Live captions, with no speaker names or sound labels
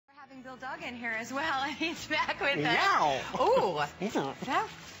little dog in here as well, and he's back with us. Meow. Ooh,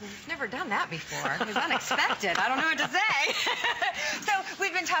 we've never done that before. It was unexpected. I don't know what to say. So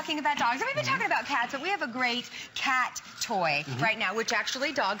we've been talking about dogs, and we've been talking about cats, but we have a great cat toy right now, which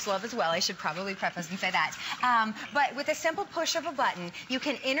actually dogs love as well. I should probably preface and say that. But with a simple push of a button, you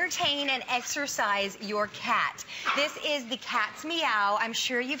can entertain and exercise your cat. This is the Cat's Meow. I'm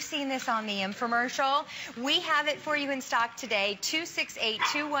sure you've seen this on the infomercial. We have it for you in stock today.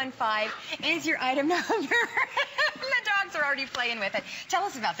 268215 is your item number. The dogs are already playing with it. Tell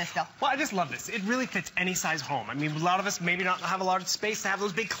us about this, Bill. Well, I just love this. It really fits any size home. I mean, a lot of us maybe not have a lot of space to have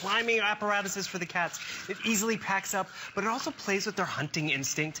those big climbing apparatuses for the cats. It easily packs up, but it also plays with their hunting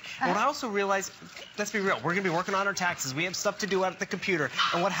instinct. And what I also realized, let's be real, we're going to be working on our taxes. We have stuff to do out at the computer.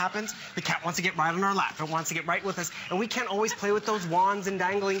 And what happens? The cat wants to get right on our lap. It wants to get right with us. And we can't always play with those wands and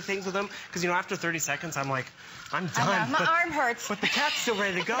dangling things with them because, you know, after 30 seconds, I'm like, I'm done. My arm hurts. But the cat's still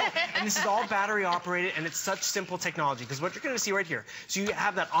ready to go. And this is all battery operated, and it's such simple technology. Because what you're going to see right here, so you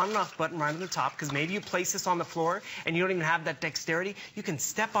have that on and off button right on the top, because maybe you place this on the floor and you don't even have that dexterity. You can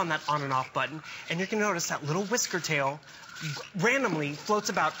step on that on and off button, and you're going to notice that little whisker tail randomly floats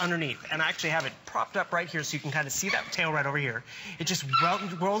about underneath. And I actually have it propped up right here so you can kind of see that tail right over here. It just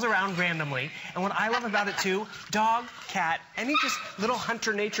rolls around randomly. And what I love about it too, dog, cat, any just little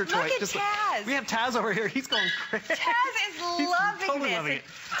hunter nature toy. Look at Taz. We have Taz over here. He's going crazy. Taz is loving totally this. Loving it.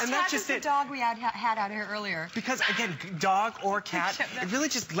 And Taz that's just is the it. dog we had out here earlier. Because again, dog or cat, it really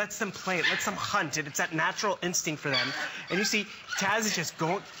just lets them play. It lets them hunt. It's that natural instinct for them. And you see, Taz is just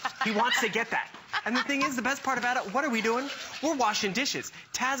going, he wants to get that. And the thing is, the best part about it, what are we doing? We're washing dishes.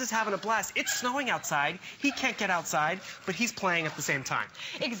 Taz is having a blast. It's snowing outside. He can't get outside, but he's playing at the same time.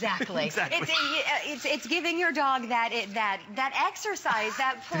 Exactly. Exactly. It's giving your dog that exercise,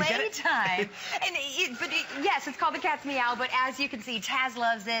 that play time. And yes, it's called the Cat's Meow, but as you can see, Taz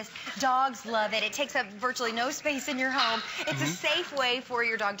loves this. Dogs love it. It takes up virtually no space in your home. It's a safe way for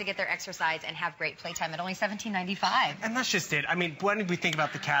your dog to get their exercise and have great playtime at only $17.95. And that's just it. I mean, when we think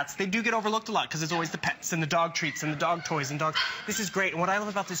about the cats, they do get overlooked a lot because there's always the pets and the dog treats and the dog toys and dogs. This is great. And what I love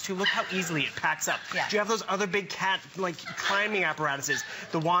about this too, look how easily it packs up. Yeah. Do you have those other big cat like climbing apparatuses?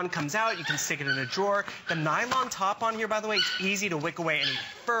 The wand comes out, you can stick it in a drawer. The nylon top on here, by the way, it's easy to wick away any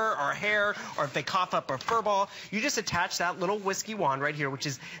fur or hair, or if they cough up a fur ball, you just attach that little whiskey wand right here, which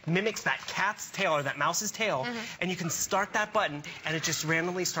mimics that cat's tail or that mouse's tail, and you can start that button and it just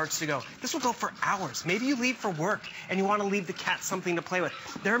randomly starts to go. This will go for hours. Maybe you leave for work and you want to leave the cat something to play with.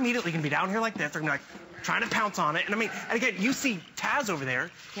 They're immediately going to be down here like this. They're going to be like, trying to pounce on it. And I mean, and again, you see Taz over there.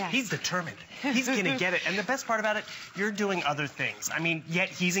 Yeah. He's determined. He's going to get it. And the best part about it, you're doing other things. I mean, yet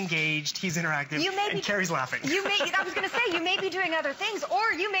he's engaged, he's interactive, and Carrie's laughing. I was going to say, you may be doing other things,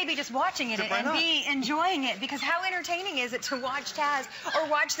 or you may be just watching it and be enjoying it, because how entertaining is it to watch Taz or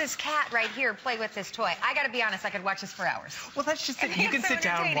watch this cat right here play with this toy? I got to be honest, I could watch this for hours. Well, that's just it. You can sit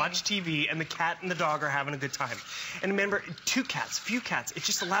down, watch TV, and the cat and the dog are having a good time. And remember, few cats, it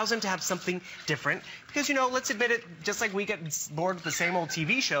just allows them to have something different. Because, you know, let's admit it, just like we get bored with the same old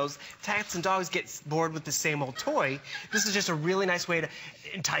TV shows, cats and dogs get bored with the same old toy. This is just a really nice way to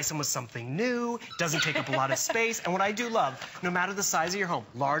entice them with something new, doesn't take up a lot of space. And what I do love, no matter the size of your home,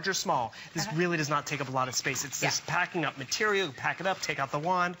 large or small, this really does not take up a lot of space. It's just packing up material, you pack it up, take out the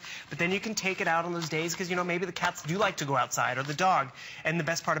wand, but then you can take it out on those days because, you know, maybe the cats do like to go outside, or the dog. And the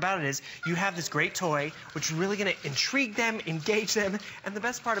best part about it is you have this great toy, which is really going to intrigue them, engage them, and the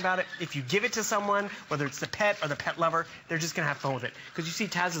best part about it, if you give it to someone, whether it's the pet or the pet lover, they're just going to have fun with it. Because you see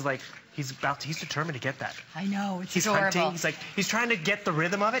Taz is like, he's determined to get that. I know, it's he's adorable. Hunting. He's trying to get the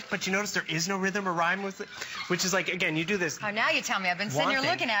rhythm of it, but you notice there is no rhythm or rhyme with it, which is like, again, you do this. Oh, now you tell me. I've been sitting here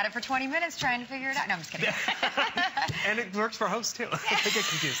looking at it for 20 minutes trying to figure it out. No, I'm just kidding. And it works for hosts, too. I get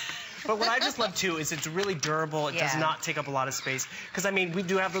confused. But what I just love, too, is it's really durable. It does not take up a lot of space. Because, I mean, we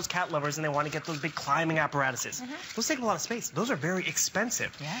do have those cat lovers, and they want to get those big climbing apparatuses. Those take a lot of space. Those are very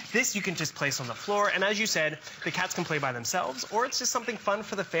expensive. This you can just place on the floor. And as you said, the cats can play by themselves, or it's just something fun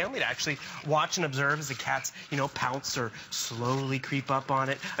for the family to actually watch and observe as the cats, you know, pounce or slowly creep up on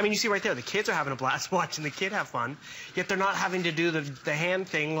it. I mean, you see right there, the kids are having a blast watching the kid have fun, yet they're not having to do the hand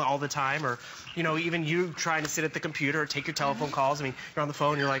thing all the time, or, you know, even you trying to sit at the computer or take your telephone calls. I mean, you're on the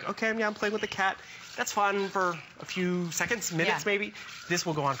phone, you're like, okay, I'm playing with the cat. That's fun for a few seconds, minutes maybe. This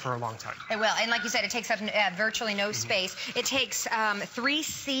will go on for a long time. It will, and like you said, it takes up virtually no space. It takes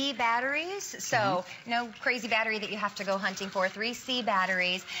 3C batteries, so no crazy battery that you have to go hunting for. 3C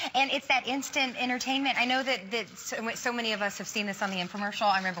batteries, and it's that instant entertainment. I know that so many of us have seen this on the infomercial.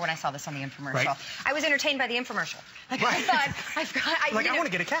 I remember when I saw this on the infomercial. I was entertained by the infomercial. Like I thought, I want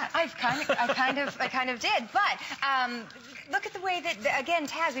to get a cat. I kind of did, but look at the way that, again,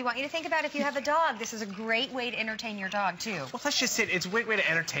 Taz, we want you to think about if you have a dog, this is a great way to entertain your dog, too. Well, that's just it. It's a great way to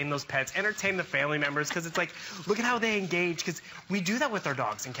entertain those pets, entertain the family members, because it's like, look at how they engage, because we do that with our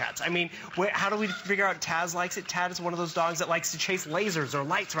dogs and cats. I mean, how do we figure out Taz likes it? Taz is one of those dogs that likes to chase lasers or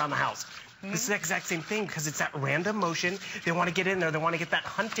lights around the house. This is the exact same thing, because it's that random motion. They want to get in there. They want to get that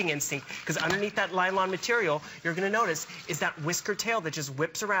hunting instinct, because underneath that nylon material, you're going to notice, is that whisker tail that just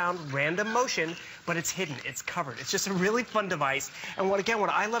whips around, random motion, but it's hidden. It's covered. It's just a really fun device. And what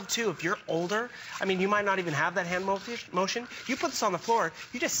I love, too, if you're older, I mean, you might not even have that hand motion. You put this on the floor,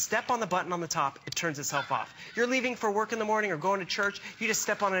 you just step on the button on the top, it turns itself off. You're leaving for work in the morning or going to church, you just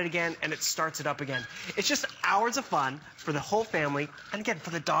step on it again, and it starts it up again. It's just hours of fun for the whole family, and again, for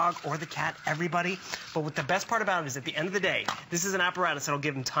the dog or the cat, everybody. But what the best part about it is, at the end of the day, this is an apparatus that'll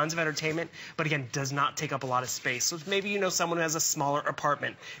give them tons of entertainment, but again, does not take up a lot of space. So maybe you know someone who has a smaller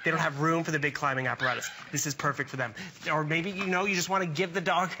apartment. They don't have room for the big climbing apparatus. This is perfect for them. Or maybe, you know, you just want to give the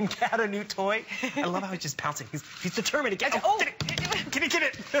dog and cat a new toy. I love how he's just pouncing. He's determined to get it. Oh, can he get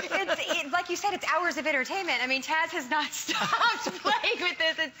it? It's like you said, it's hours of entertainment. I mean, Taz has not stopped playing with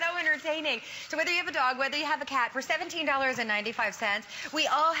this. It's so entertaining. So whether you have a dog, whether you have a cat, for $17.95, we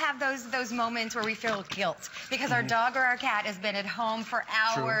all have those moments where we feel guilt because our dog or our cat has been at home for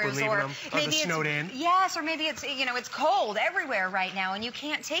hours. True. Or maybe it's snowed in. Yes, or maybe it's, you know, it's cold everywhere right now and you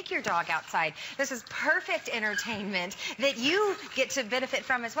can't take your dog outside. This is perfect entertainment that you get to benefit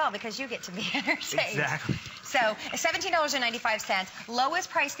from as well, because you get to be entertained. Exactly. So $17.95, lowest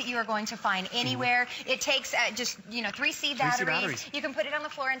price that you are going to find anywhere. It takes just, you know, 3C batteries. You can put it on the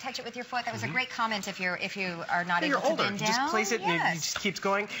floor and touch it with your foot. That was a great comment if you are not able to bend down. You just place it and it just keeps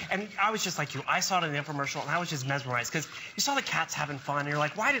going. And I was just like you. I saw it in the infomercial and I was just mesmerized, because you saw the cats having fun and you're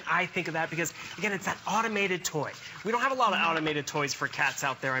like, why didn't I think of that? Because again, it's that automated toy. We don't have a lot of automated toys for cats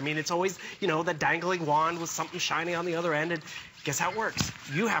out there. I mean, it's always, you know, that dangling wand with something shiny on the other end. And guess how it works?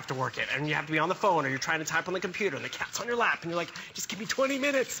 You have to work it, and you have to be on the phone, or you're trying to type on the computer, and the cat's on your lap, and you're like, just give me 20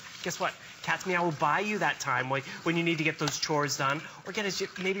 minutes. Guess what? Cats Meow will buy you that time when you need to get those chores done. Or again,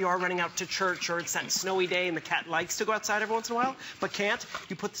 maybe you are running out to church, or it's that snowy day, and the cat likes to go outside every once in a while, but can't.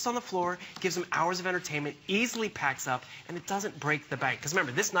 You put this on the floor, gives them hours of entertainment, easily packs up, and it doesn't break the bank. Because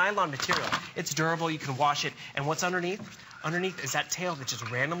remember, this nylon material, it's durable, you can wash it, and what's underneath? Underneath is that tail that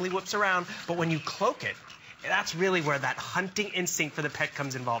just randomly whips around, but when you cloak it, that's really where that hunting instinct for the pet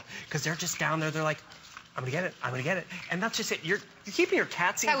comes involved, because they're just down there. They're like, I'm gonna get it. I'm gonna get it. And that's just it. You're keeping your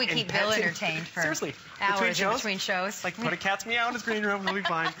cats. That's how we keep Bill entertained for seriously hours between shows. Like, put a Cat's Meow in his green room, he'll be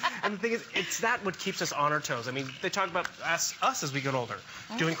fine. And the thing is, it's that what keeps us on our toes. I mean, they talk about us as we get older,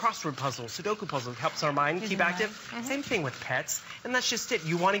 doing crossword puzzles, Sudoku puzzles, helps our mind keep active. Same thing with pets, and that's just it.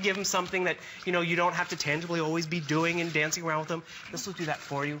 You want to give them something that, you know, you don't have to tangibly always be doing and dancing around with them. This will do that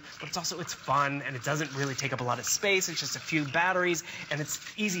for you, but it's fun, and it doesn't really take up a lot of space. It's just a few batteries, and it's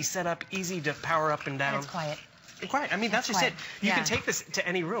easy setup, easy to power up and down. And it's quiet. Quiet. I mean, that's just it. You can take this to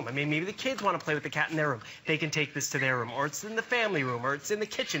any room. I mean, maybe the kids want to play with the cat in their room. They can take this to their room, or it's in the family room, or it's in the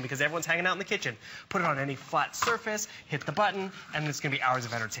kitchen because everyone's hanging out in the kitchen. Put it on any flat surface, hit the button, and it's going to be hours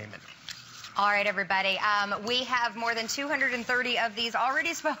of entertainment. All right, everybody. We have more than 230 of these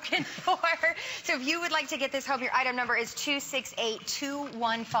already spoken for. So if you would like to get this home, your item number is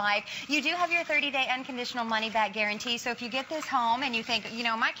 268215. You do have your 30-day unconditional money-back guarantee. So if you get this home and you think, you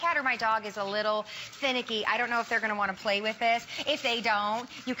know, my cat or my dog is a little finicky, I don't know if they're going to want to play with this. If they don't,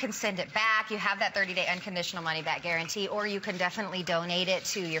 you can send it back. You have that 30-day unconditional money-back guarantee, or you can definitely donate it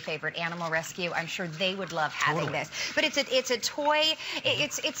to your favorite animal rescue. I'm sure they would love having this. But it's a toy.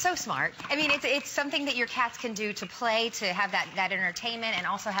 It's so smart. I mean, it's something that your cats can do to play, to have that entertainment, and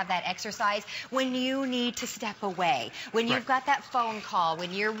also have that exercise when you need to step away, when you've got that phone call,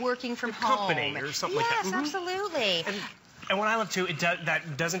 when you're working from home. Company or something like that. Yes, absolutely. And what I love, too,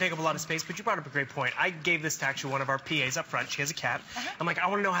 that doesn't take up a lot of space, but you brought up a great point. I gave this to actually one of our PAs up front. She has a cat. I'm like, I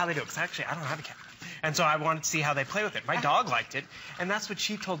want to know how they do it, because actually I don't have a cat. And so I wanted to see how they play with it. My dog liked it, and that's what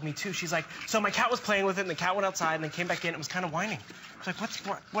she told me, too. She's like, so my cat was playing with it, and the cat went outside, and then came back in, and it was kind of whining. I was like,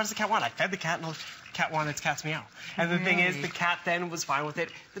 what does the cat want? I fed the cat, and the cat wanted its Cat's Meow. And the thing is, the cat then was fine with it.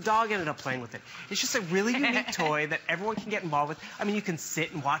 The dog ended up playing with it. It's just a really unique toy that everyone can get involved with. I mean, you can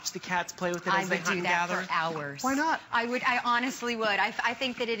sit and watch the cats play with it as they hunt and gather. I would do that for hours. Why not? I honestly would. I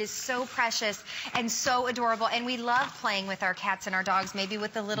think that it is so precious and so adorable, and we love playing with our cats and our dogs, maybe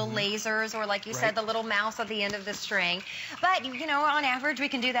with the little lasers, or like you said, the little mouse at the end of the string. But, you know, on average, we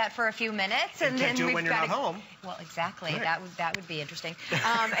can do that for a few minutes. And then do it when you're not home. Well, exactly. That would be a interesting.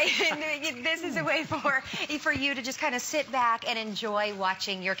 This is a way for you to just kind of sit back and enjoy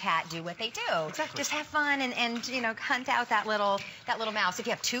watching your cat do what they do. Exactly. Just have fun and you know, hunt out that little mouse. If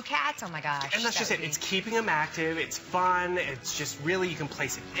you have 2 cats, oh my gosh. And that's just it. It's keeping them active. It's fun. It's just really, you can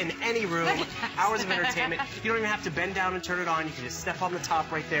place it in any room. Hours of entertainment. You don't even have to bend down and turn it on. You can just step on the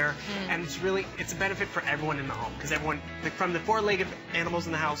top right there. And it's a benefit for everyone in the home, because everyone, from the 4-legged animals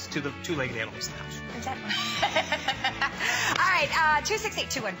in the house to the 2-legged animals in the house. Exactly. All right,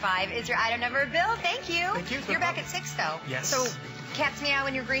 268-215 is your item number. Bill, thank you. Thank you. You're back at 6, though. Yes. So, cats meow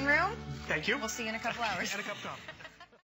in your green room. Thank you. We'll see you in a couple hours. And a cup of coffee.